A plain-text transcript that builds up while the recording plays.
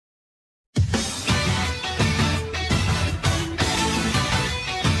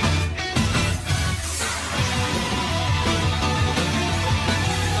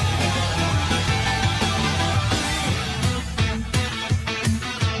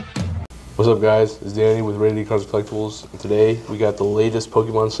What's up, guys? It's Danny with Rated Cards Collectibles, and today we got the latest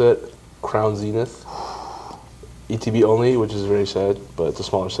Pokemon set, Crown Zenith. ETB only, which is very sad, but it's a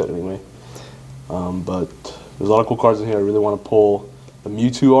smaller set anyway. But there's a lot of cool cards in here. I really want to pull the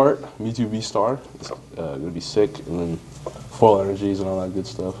Mewtwo art, Mewtwo V-Star. It's going to be sick, and then foil energies and all that good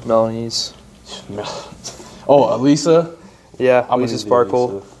stuff. Melanies. Oh, Elisa. Yeah, Elisa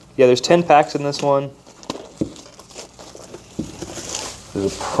Sparkle. Elisa. Yeah, there's 10 packs in this one. There's a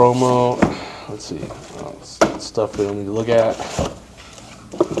promo. Let's see. Stuff we don't need to look at.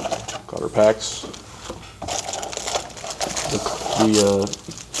 Got our packs. The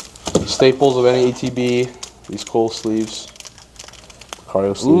staples of any ATB. These cool sleeves.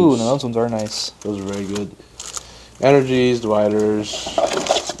 Cario sleeves. Ooh, no, those ones are nice. Those are very good. Energies, dividers,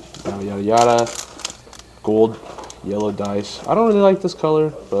 yada yada yada. Gold, yellow dice. I don't really like this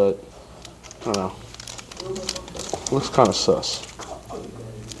color, but I don't know. Looks kind of sus.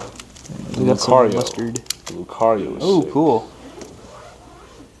 Lucario. Mustard. Lucario is oh, sick. Cool.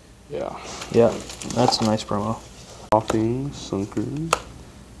 Yeah. Yeah, that's a nice promo. Popping, Sunkers.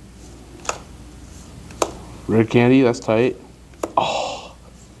 Rare Candy, that's tight. Oh,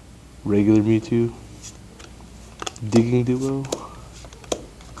 regular Mewtwo. Digging Duo.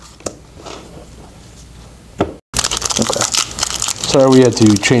 Okay. Sorry we had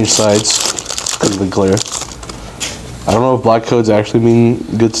to change sides because of the glare. I don't know if black codes actually mean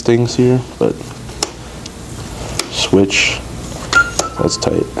good stings here, but switch. That's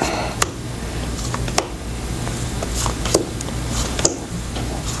tight.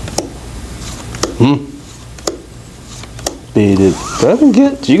 Baited. Did I even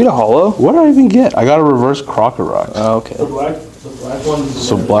get? Did you get a holo? What did I even get? I got a reverse Crocorock. Oh, okay. The black one.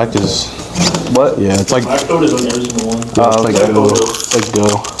 So black is. What? Yeah, it's like. Black code is on every single one. Yeah, it's like okay. go. Like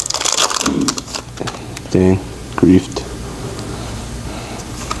go. Dang, griefed.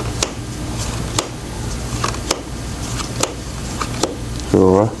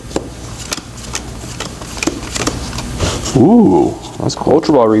 Ooh, that's cool.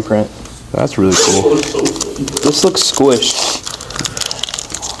 Ultra Ball reprint. That's really cool. This looks squished.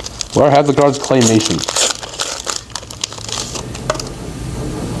 Where I have the cards Claymation.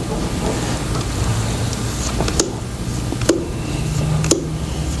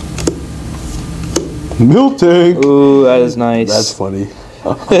 Miltank! Ooh, that is nice. That's funny.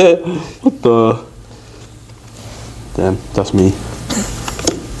 What the? Damn, that's me.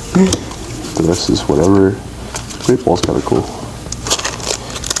 The rest is whatever. Great Ball's kind of cool.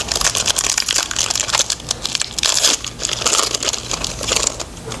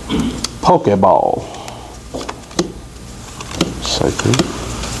 Pokeball. Cycling.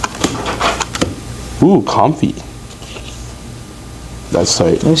 Ooh, comfy. That's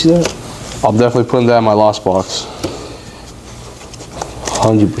tight. Let me see that. I'll definitely put that in my lost box.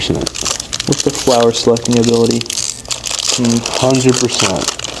 100%. What's the flower selecting ability?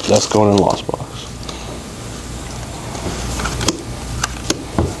 100%. That's going in lost box.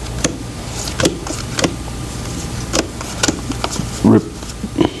 Rip.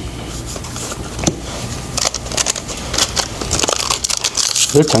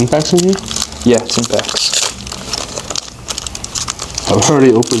 Are there 10 packs in here? Yeah, 10 packs. I've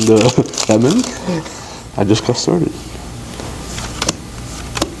already opened that many. I just got started.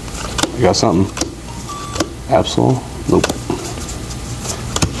 I got something. Absol? Nope.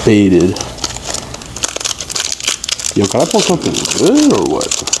 Faded. Yo, can I pull something good or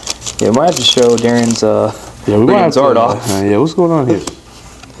what? Yeah, we might have to show Darren's yeah, we might have art off. Yeah, what's going on here?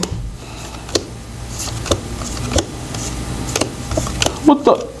 What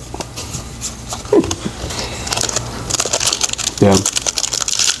the? Damn.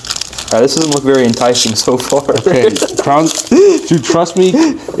 This doesn't look very enticing so far. Okay, Crown, dude, trust me,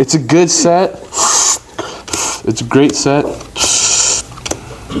 it's a good set. It's a great set.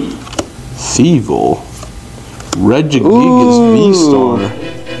 Thievel. Regigigas V-Star.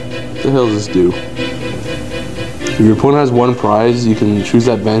 What the hell does this do? If your opponent has one prize, you can choose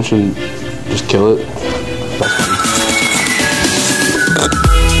that bench and just kill it. That's funny.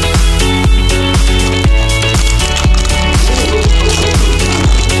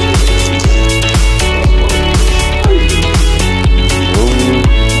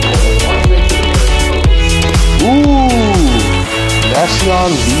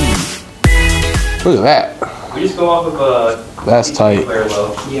 Bastion V. Look at that. We just go off of That's tight.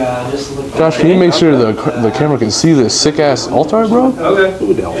 Yeah, just look. Josh, can you make sure the camera can see this sick ass altar, bro? Okay.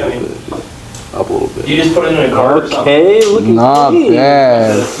 Who the hell is it? up a little bit. You just put it in a card or something? Okay, looking Not clean.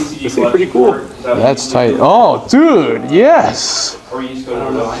 bad. This is pretty cool. That's tight. Oh, dude, yes. Or you just go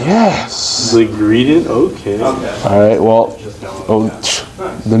to the Yes. The ingredient? Okay. Okay. All right, well,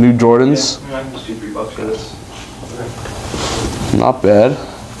 the new Jordans, I can just do $3 for this. not bad.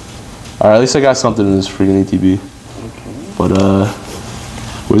 All right, at least I got something in this freaking ATB. But,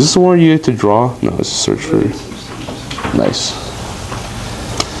 was this the one you get to draw? No, it's a search for. Nice.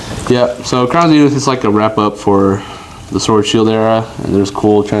 Yeah, so Crown Zenith is like a wrap up for the Sword Shield era, and there's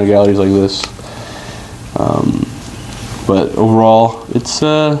cool China galleries like this. But overall, it's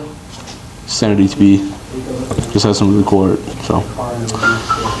standard ETB. Just has some really cool art. So,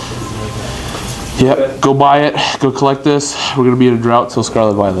 yeah, go buy it. Go collect this. We're gonna be in a drought till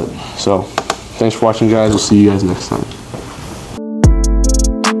Scarlet Violet. So, thanks for watching, guys. We'll see you guys next time.